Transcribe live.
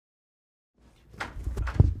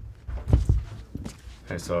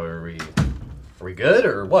Okay, so are we good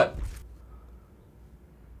or what?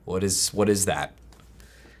 What is that?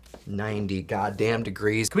 90 goddamn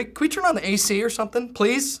degrees. Can we turn on the AC or something,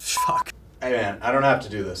 please? Fuck. Hey man, I don't have to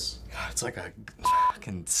do this. God, it's like a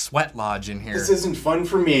fucking sweat lodge in here. This isn't fun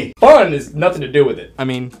for me. Fun is nothing to do with it. I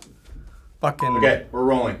mean, fucking. Okay, we're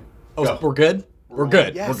rolling. Oh, Go. we're good? We're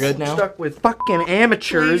good. Yes. We're good now? Stuck with fucking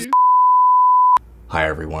amateurs. Hi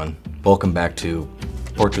everyone. Welcome back to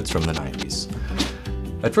Portraits from the 90s.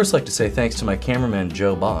 I'd first like to say thanks to my cameraman,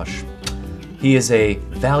 Joe Bosch. He is a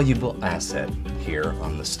valuable asset here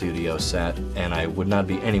on the studio set, and I would not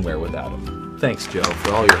be anywhere without him. Thanks, Joe,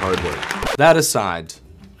 for all your hard work. That aside,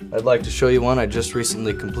 I'd like to show you one I just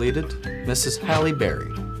recently completed, Mrs. Halle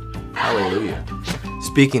Berry. Hallelujah.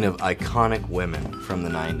 Speaking of iconic women from the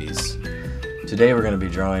 90s, today we're going to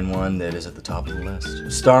be drawing one that is at the top of the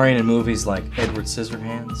list. Starring in movies like Edward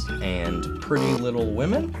Scissorhands and Pretty Little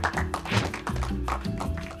Women,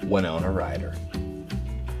 Winona Ryder.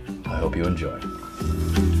 I hope you enjoy.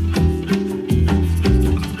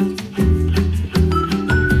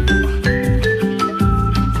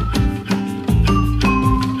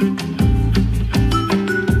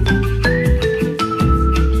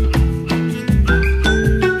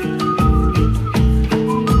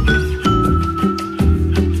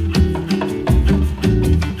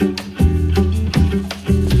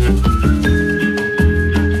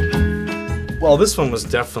 Well, this one was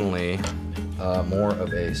definitely more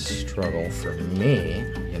of a struggle for me.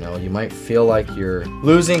 You know, you might feel like you're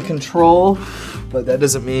losing control, but that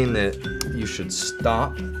doesn't mean that you should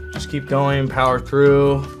stop. Just keep going, power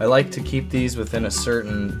through. I like to keep these within a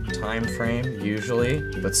certain time frame, usually,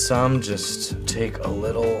 but some just take a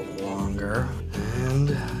little longer. And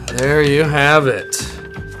there you have it.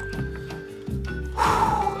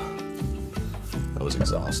 That was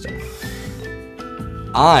exhausting.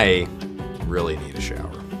 I really need a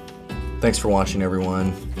shower. Thanks for watching,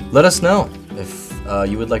 everyone. Let us know if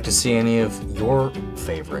you would like to see any of your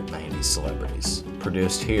favorite 90s celebrities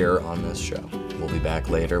produced here on this show. We'll be back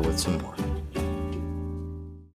later with some more.